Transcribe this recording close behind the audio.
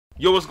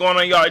Yo, what's going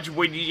on, y'all? It's your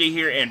boy DJ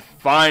here, and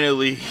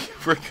finally,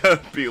 we're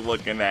gonna be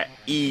looking at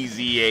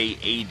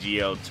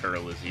EZA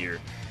Turles here.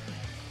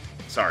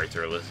 Sorry,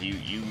 Turles,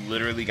 you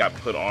literally got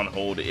put on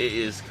hold. It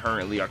is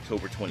currently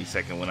October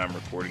 22nd when I'm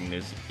recording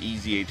this.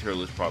 EZA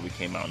Turles probably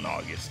came out in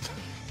August.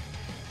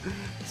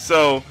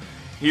 So,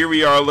 here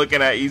we are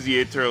looking at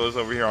EZA Turles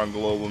over here on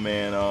Global,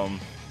 man.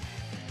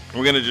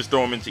 We're gonna just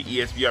throw him into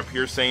ESBR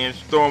Pure Saiyans,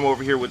 throw him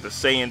over here with the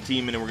Saiyan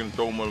team, and then we're gonna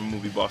throw him on the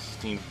Movie Bosses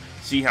team.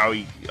 See how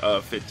he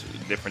fits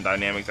different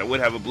dynamics. I would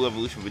have a Blue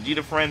Evolution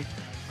Vegeta friend,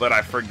 but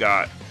I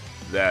forgot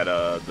that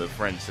the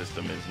friend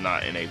system is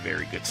not in a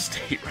very good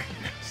state right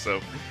now. So,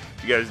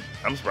 if you guys,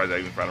 I'm surprised I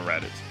even found a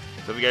Raditz.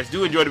 So if you guys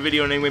do enjoy the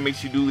video in any way, make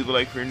sure you do leave a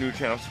like for your new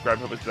channel, subscribe,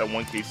 help us to that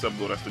 1K sub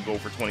goal. That's the goal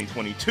for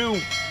 2022.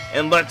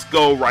 And let's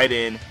go right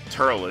in.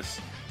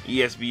 Turles,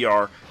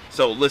 ESBR.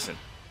 So listen,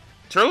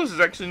 Turles is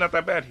actually not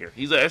that bad here.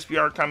 He's a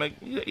SBR kind of,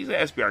 he's an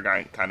SBR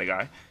guy kind of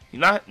guy. He's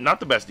not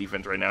the best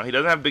defense right now. He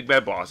doesn't have big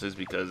bad bosses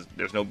because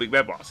there's no big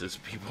bad bosses,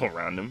 people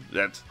around him.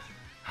 That's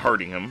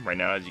hurting him right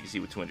now, as you can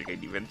see with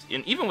 200k defense.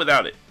 And even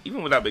without it,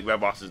 even without big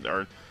bad bosses,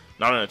 or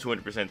not on a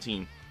 200%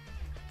 team,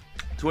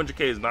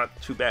 200k is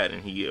not too bad,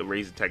 and he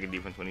raises attack and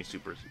defense when he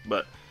supers.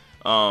 But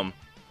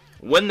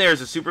when there's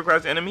a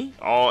superclass enemy,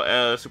 all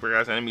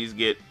superclass enemies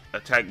get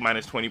attack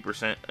minus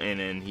 20%, and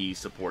then he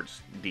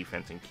supports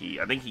defense and key.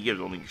 I think he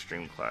gives only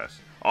extreme class.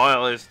 All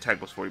allies attack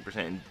plus 40%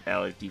 and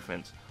allies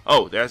defense.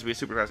 Oh, there has to be a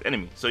superclass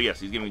enemy. So yes,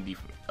 he's giving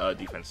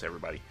defense to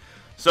everybody.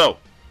 So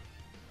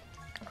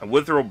I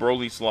would throw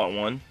Broly slot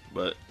 1,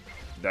 but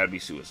that'd be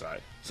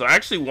suicide. So I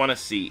actually want to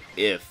see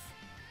if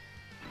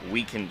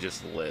we can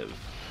just live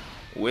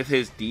with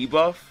his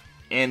debuff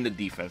and the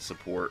defense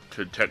support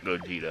to Tech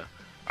Gogeta.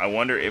 I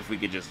wonder if we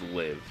could just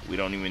live. We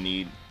don't even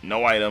need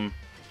no item.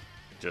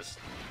 Just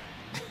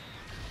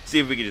see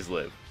if we could just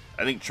live.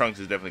 I think Trunks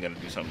is definitely going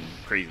to do something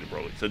crazy to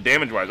Broly. So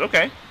damage-wise,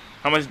 okay.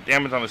 How much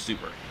damage on the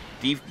super?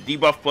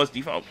 Debuff plus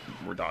defense.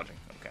 Oh, we're dodging.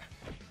 Okay.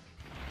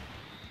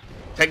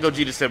 Tech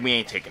Gogeta said we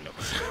ain't taking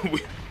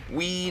those.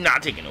 we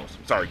not taking those.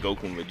 I'm sorry,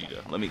 Goku and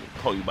Vegeta. Let me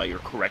call you by your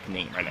correct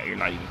name right now. You're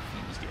not even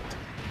fused yet.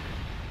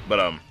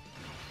 But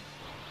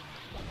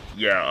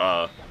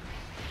yeah.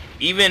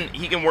 Even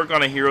he can work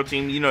on a hero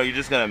team. You know, you're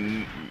just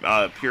gonna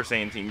Pure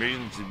Saiyan team. You're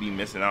just to be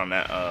missing out on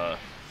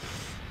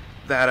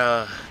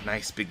that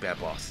nice big bad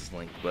bosses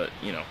link, but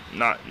you know,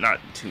 not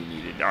too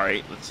needed. All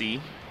right, let's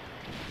see.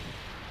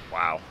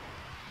 Wow.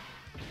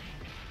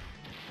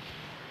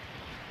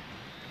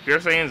 Pure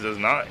Saiyans does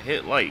not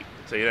hit light.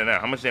 I'll tell you that now.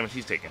 How much damage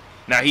he's taking?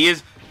 Now he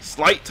is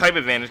slight type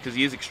advantage because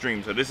he is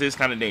extreme, so this is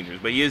kind of dangerous.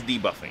 But he is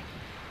debuffing.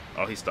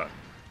 Oh, he's stunned.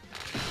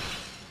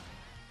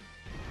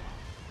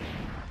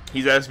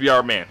 He's an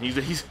SBR man.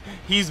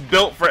 He's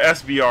built for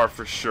SBR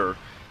for sure.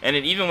 And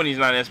then even when he's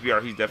not an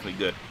SBR, he's definitely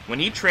good. When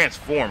he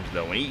transforms,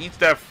 though, when he eats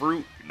that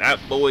fruit, that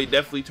boy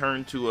definitely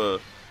turned to a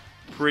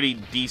pretty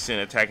decent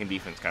attack and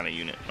defense kind of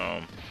unit.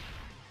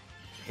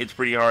 Hits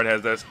pretty hard,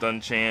 has that stun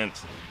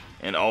chance,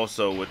 and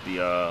also with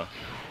the I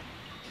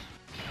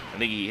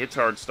think he hits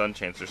hard, stun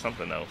chance, or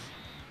something else.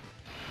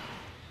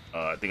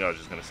 I think I was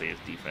just gonna say his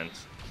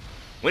defense.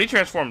 When he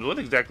transforms, what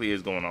exactly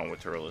is going on with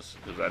Turles?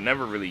 Because I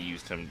never really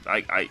used him.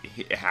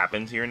 It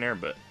happens here and there,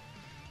 but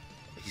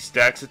he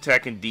stacks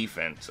attack and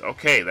defense.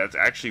 Okay, that's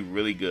actually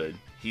really good.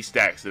 He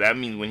stacks, so that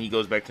means when he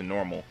goes back to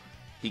normal,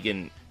 he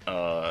can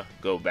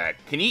go back.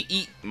 Can he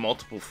eat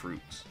multiple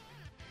fruits?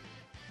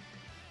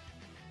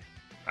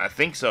 I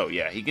think so.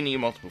 Yeah, he can eat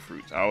multiple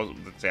fruits. I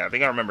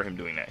think I remember him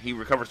doing that. He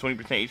recovers 20%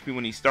 HP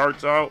when he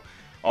starts out.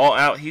 All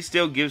out, he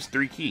still gives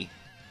 3 ki.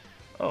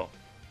 Oh.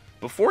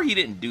 Before he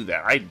didn't do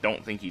that. I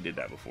don't think he did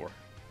that before.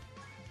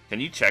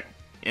 Can you check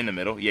in the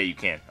middle? Yeah, you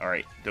can.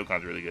 Alright,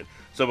 Dokkan's really good.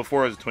 So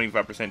before it was a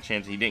 25%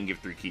 chance he didn't give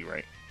 3 ki,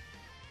 right?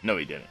 No,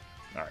 he didn't.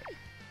 Alright.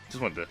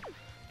 Just wanted to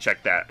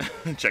check that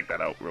check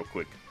that out real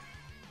quick.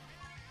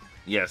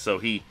 Yeah, so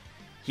he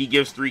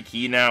gives 3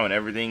 ki now and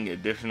everything.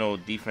 Additional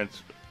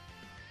defense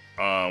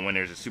when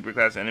there's a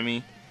superclass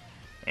enemy.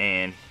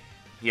 And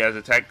he has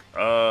attack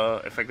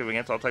effective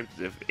against all types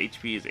if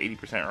HP is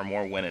 80% or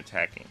more when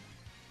attacking.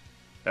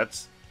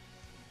 That's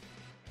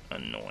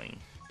annoying.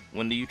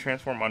 When do you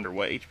transform under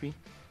what HP?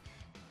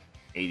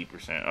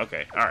 80%.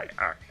 Okay. Alright.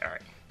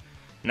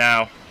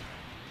 Now,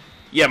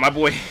 yeah, my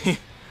boy,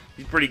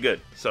 he's pretty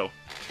good. So,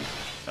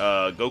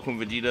 Goku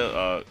and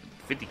Vegeta,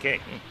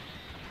 50k.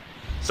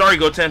 Sorry,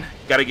 Goten.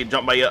 Gotta get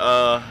jumped by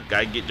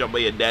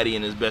your daddy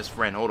and his best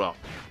friend. Hold on.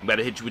 I'm about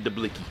to hit you with the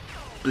blicky.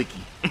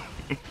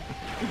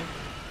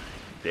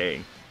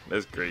 Dang.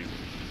 That's crazy.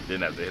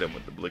 Didn't have to hit him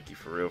with the blicky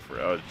for real.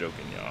 I was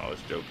joking, y'all. I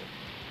was joking.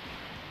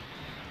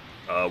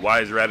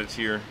 Why is Raditz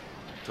here?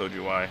 Told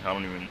you why. I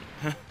don't even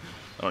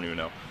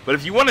know. But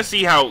if you want to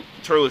see how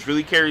Turles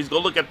really carries, go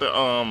look at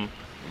the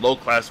low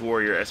class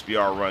warrior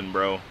SBR run,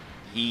 bro.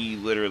 He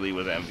literally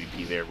was an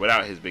MVP there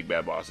without his big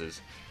bad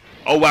bosses.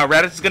 Oh wow,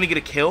 Raditz is gonna get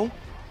a kill.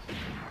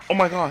 Oh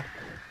my god!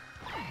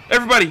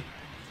 Everybody,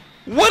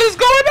 what is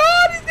going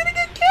on? He's gonna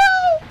get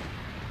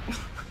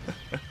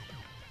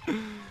killed.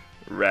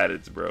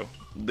 Raditz, bro,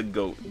 the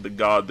goat, the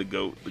god, the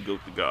goat, the goat,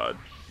 the god.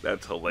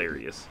 That's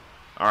hilarious.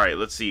 Alright,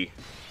 let's see.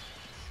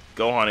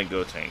 Gohan and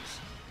Gotenks.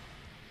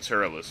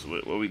 Turles,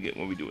 what we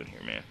doing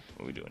here, man?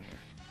 What we doing here?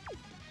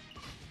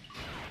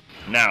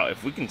 Now,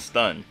 if we can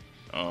stun,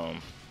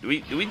 do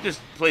we just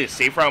play a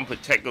safe route and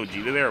put Tech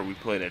Gogeta there, or we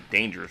play that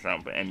dangerous route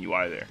and put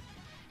MUI there?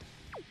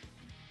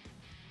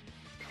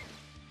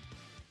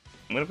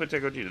 I'm gonna put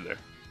Tech Gogeta there.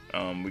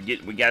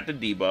 We got the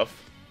debuff.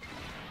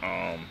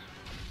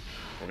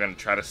 We're gonna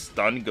try to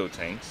stun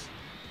Gotenks.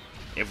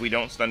 If we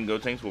don't stun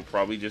Gotenks, we'll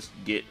probably just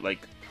get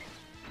like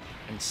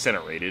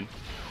incinerated.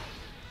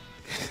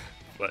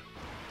 But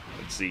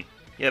let's see.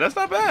 Yeah, that's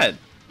not bad.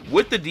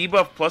 With the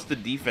debuff plus the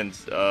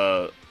defense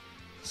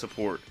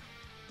support,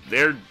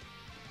 they're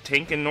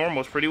tanking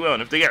normals pretty well.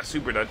 And if they got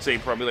supered, I'd say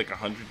probably like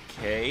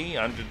 100k,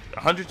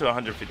 100 to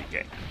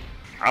 150k.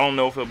 I don't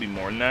know if it'll be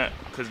more than that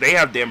because they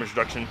have damage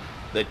reduction.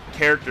 The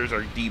characters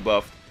are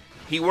debuffed.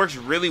 He works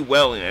really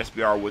well in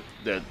SBR with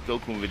the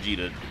Goku and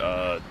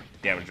Vegeta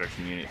damage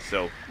reduction unit.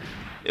 So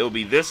it'll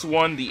be this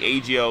one, the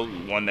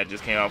AGL one that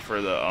just came out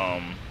for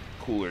the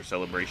Cooler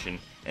celebration,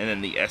 and then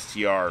the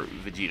STR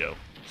Vegito.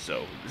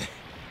 So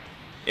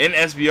in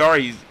SBR,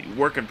 he's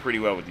working pretty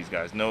well with these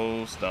guys.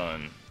 No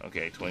stun.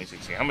 Okay,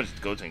 2016. How much is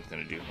Gotenks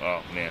gonna do?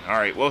 Oh man. All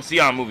right. Well, see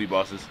you on movie,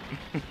 bosses.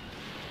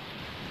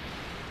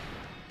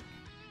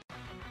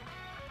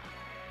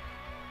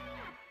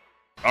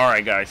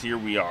 Alright guys, here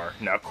we are.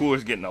 Now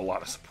Cooler's getting a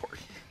lot of support.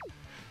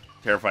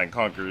 Terrifying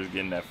Conqueror is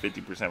getting that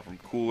 50% from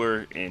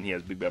Cooler, and he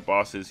has Big Bad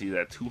Bosses. He's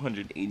at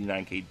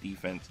 289k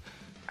defense.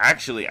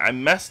 Actually, I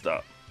messed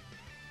up.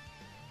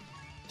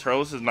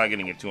 Turles is not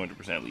getting a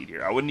 200% lead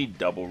here. I would need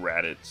double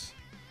Raditz,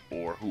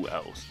 or who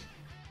else?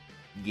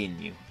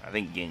 Ginyu. I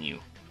think Ginyu.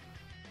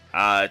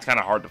 It's kind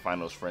of hard to find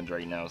those friends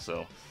right now,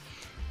 so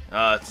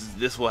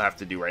this will have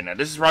to do right now.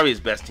 This is probably his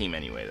best team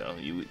anyway, though.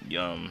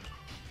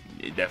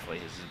 It definitely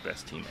is his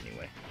best team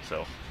anyway.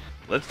 So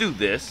let's do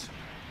this.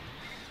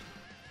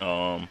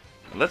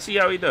 Let's see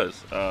how he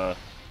does. Try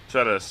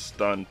to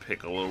stun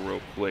Piccolo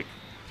real quick.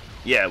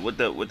 Yeah, with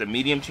the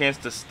medium chance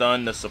to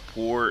stun, the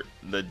support,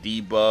 the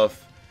debuff,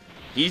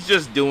 he's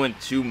just doing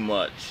too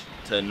much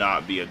to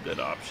not be a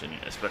good option,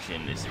 especially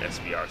in this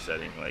SBR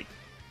setting. Like,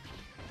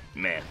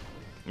 man.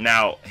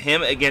 Now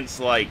him against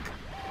like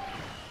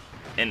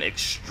an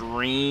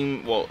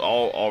extreme, well,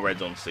 all red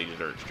zone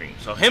stages are extreme.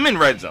 So him in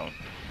red zone,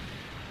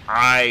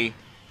 I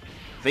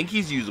think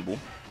he's usable.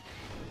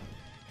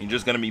 He's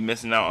just gonna be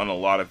missing out on a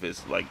lot of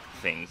his like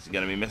things. He's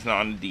gonna be missing out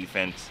on the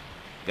defense.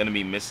 Gonna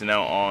be missing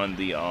out on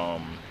the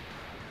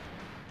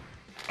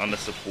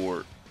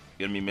support.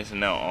 Gonna be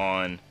missing out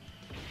on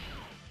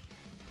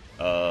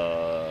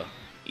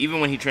even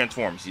when he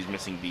transforms, he's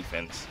missing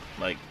defense.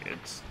 Like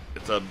it's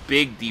a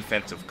big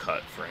defensive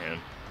cut for him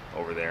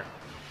over there.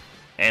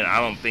 And I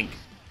don't think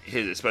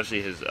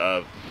especially his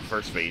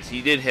first phase,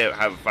 he did have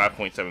a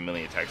 5.7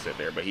 million attack set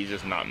there, but he's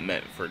just not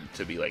meant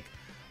to be like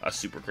a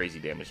super crazy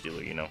damage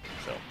dealer, you know.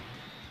 So,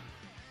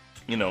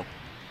 you know,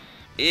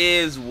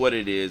 is what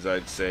it is.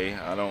 I'd say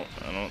I don't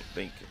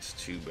think it's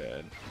too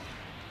bad.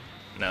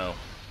 No,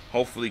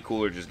 hopefully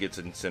Cooler just gets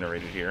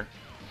incinerated here.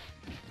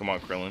 Come on,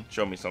 Krillin,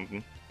 show me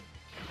something.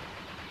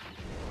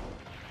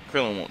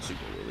 Krillin won't super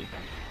really.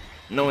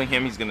 Knowing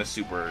him, he's gonna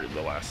super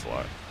the last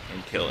slot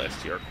and kill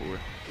STR Cooler.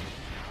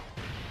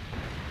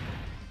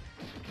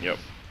 Yep.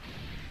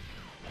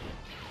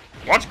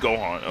 Watch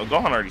Gohan. Oh,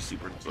 Gohan already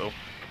supered, so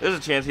there's a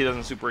chance he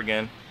doesn't super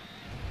again.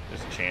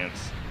 There's a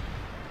chance.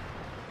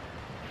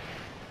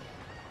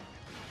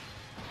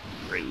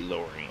 Greatly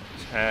lowering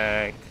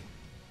attack.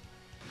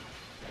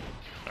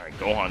 Alright,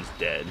 Gohan's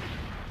dead.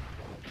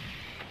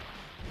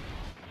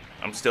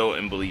 I'm still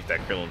in belief that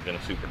Krillin's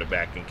gonna super the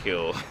back and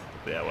kill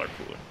the LR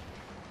Cooler.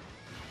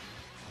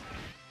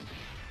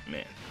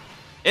 Man.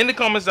 In the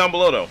comments down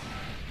below, though.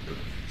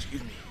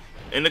 Excuse me.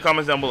 In the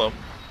comments down below,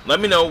 let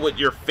me know what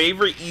your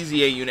favorite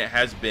EZA unit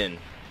has been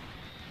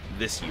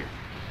this year.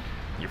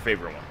 Your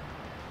favorite one.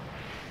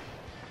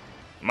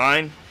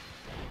 Mine,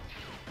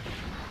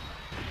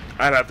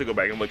 I'd have to go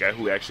back and look at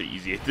who actually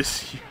EZA'd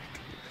this year.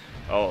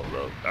 Oh,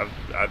 bro,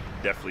 I've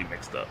definitely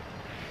mixed up.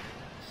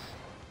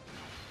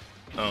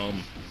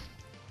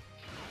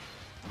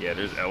 Yeah,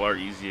 there's LR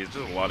EZAs.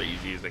 There's a lot of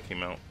EZAs that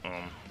came out.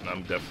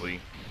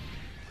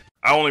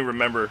 I only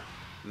remember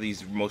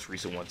these most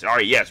recent ones.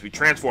 Alright, yes, we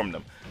transformed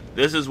them.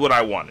 This is what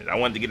I wanted. I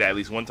wanted to get it at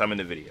least one time in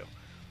the video.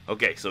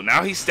 Okay, so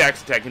now he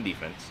stacks attack and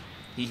defense.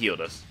 He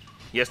healed us.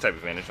 He has type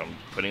advantage, so I'm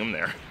putting him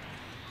there.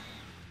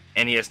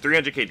 And he has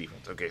 300k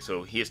defense. Okay,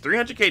 so he has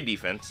 300k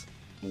defense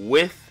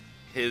with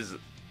his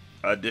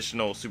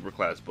additional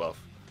superclass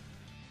buff.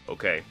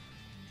 Okay.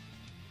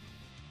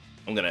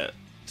 I'm gonna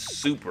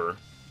super.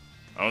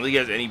 I don't think he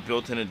has any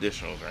built-in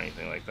additionals or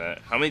anything like that.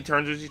 How many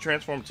turns does he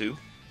transform to?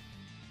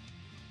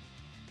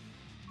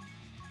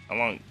 How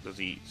long does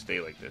he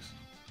stay like this?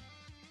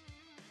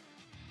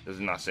 Does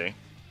it not say?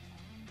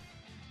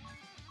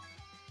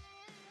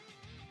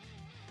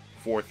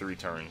 3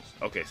 turns.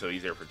 Okay, so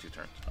he's there for 2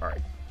 turns.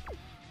 Alright.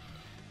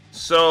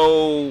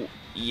 So,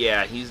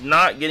 yeah, he's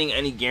not getting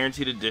any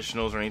guaranteed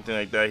additionals or anything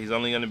like that. He's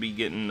only going to be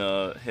getting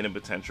a hidden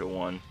potential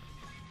one.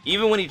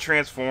 even when he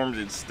transforms,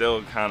 it's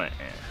still kind of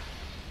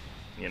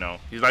you know,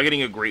 he's not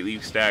getting a greatly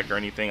stack or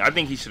anything. I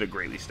think he should have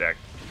greatly stacked.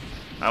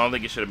 I don't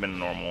think it should have been a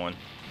normal one.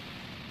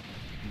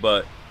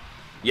 But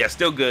yeah,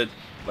 still good.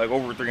 Like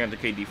over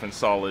 300k defense,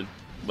 solid.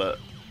 But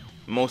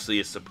mostly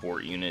a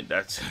support unit.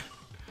 That's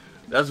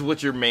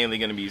what you're mainly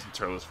going to be using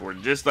Turles for.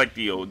 Just like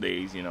the old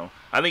days, you know.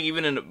 I think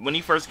even when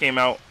he first came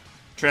out,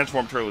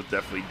 Transform Turles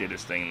definitely did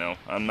his thing, though.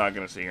 I'm not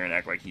going to sit here and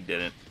act like he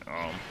didn't.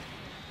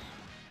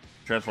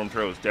 Transform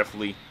Turles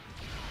definitely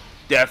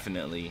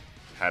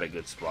had a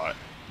good spot.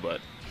 But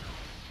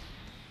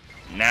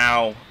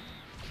now,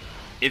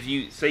 if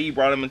you say you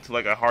brought him into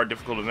like a hard,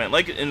 difficult event,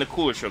 like in the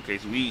Cooler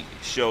Showcase, we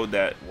showed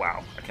that.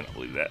 Wow, I cannot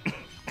believe that.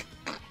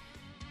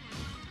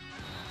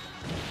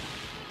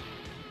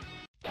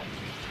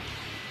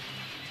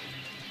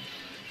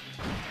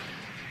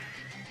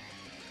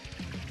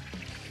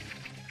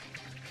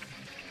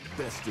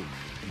 Besting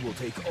will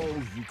take all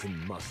you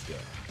can muster.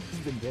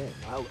 Even then,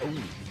 I'll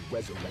only be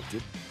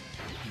resurrected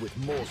with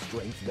more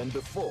strength than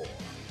before.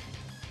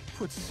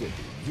 Put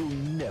simply, you'll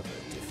never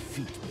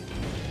defeat me.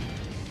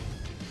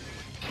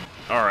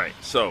 Alright,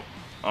 so,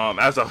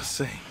 as I was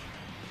saying,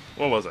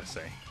 what was I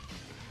saying?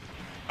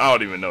 I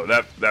don't even know.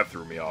 That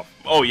threw me off.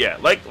 Oh yeah,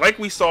 like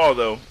we saw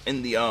though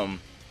in the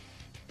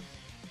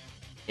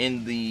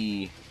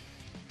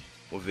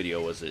what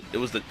video was it? It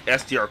was the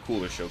STR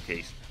Cooler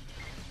Showcase.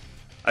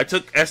 I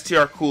took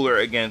STR Cooler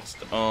against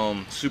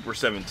Super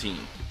 17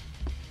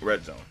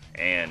 Red Zone,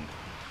 and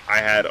I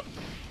had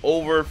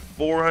over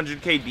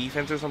 400k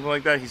defense or something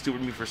like that. He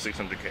stupid me for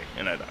 600k,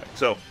 and I died.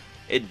 So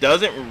it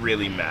doesn't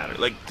really matter.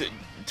 Like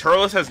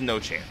Turles has no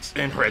chance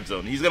in Red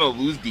Zone. He's gonna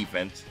lose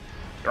defense.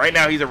 Right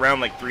now he's around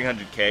like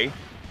 300k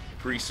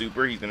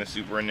pre-super. He's gonna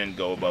super and then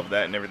go above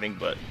that and everything.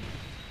 But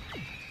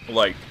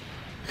like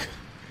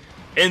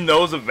in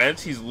those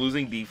events, he's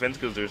losing defense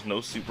because there's no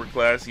super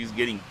class. He's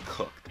getting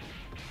cooked.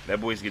 That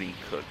boy's getting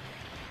cooked.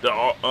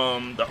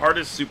 The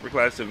hardest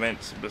superclass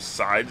events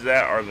besides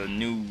that are the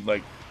new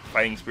like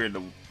Fighting Spirit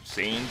of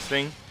Saiyans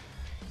thing.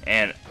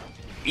 And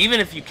even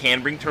if you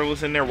can bring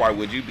Turles in there, why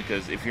would you?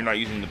 Because if you're not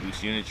using the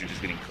boost units, you're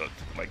just getting cooked.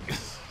 Like,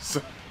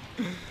 so,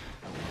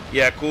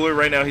 yeah, Cooler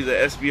right now. He's a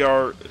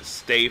SBR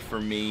stay for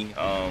me,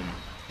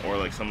 or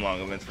like some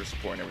long events for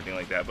support and everything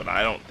like that. But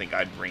I don't think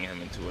I'd bring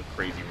him into a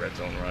crazy red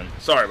zone run.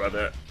 Sorry about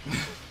that.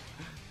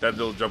 That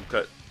little jump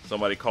cut.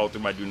 Somebody called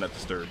through my do not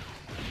disturb.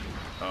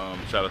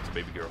 Shout out to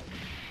baby girl.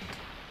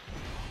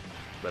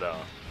 But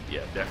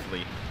yeah,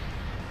 definitely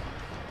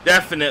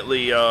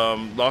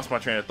lost my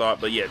train of thought.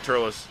 But yeah,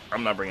 Turles,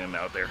 I'm not bringing him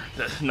out there.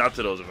 Not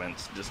to those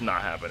events. Just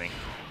not happening.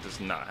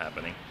 Just not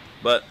happening.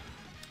 But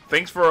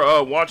thanks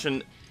for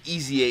watching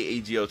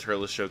EZA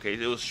Turles Showcase.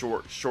 It was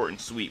short and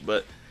sweet,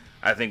 but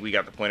I think we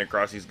got the point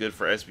across. He's good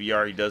for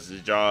SBR. He does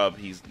his job.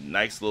 He's a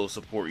nice little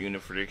support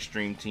unit for the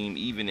Extreme team,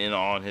 even in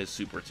on his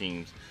super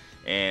teams.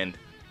 And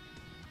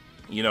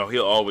you know,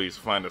 he'll always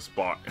find a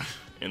spot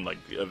in like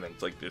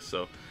events like this.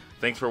 So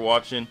thanks for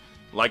watching.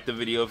 Like the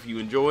video if you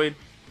enjoyed.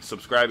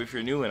 Subscribe if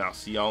you're new, and I'll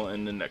see y'all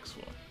in the next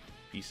one.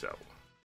 Peace out.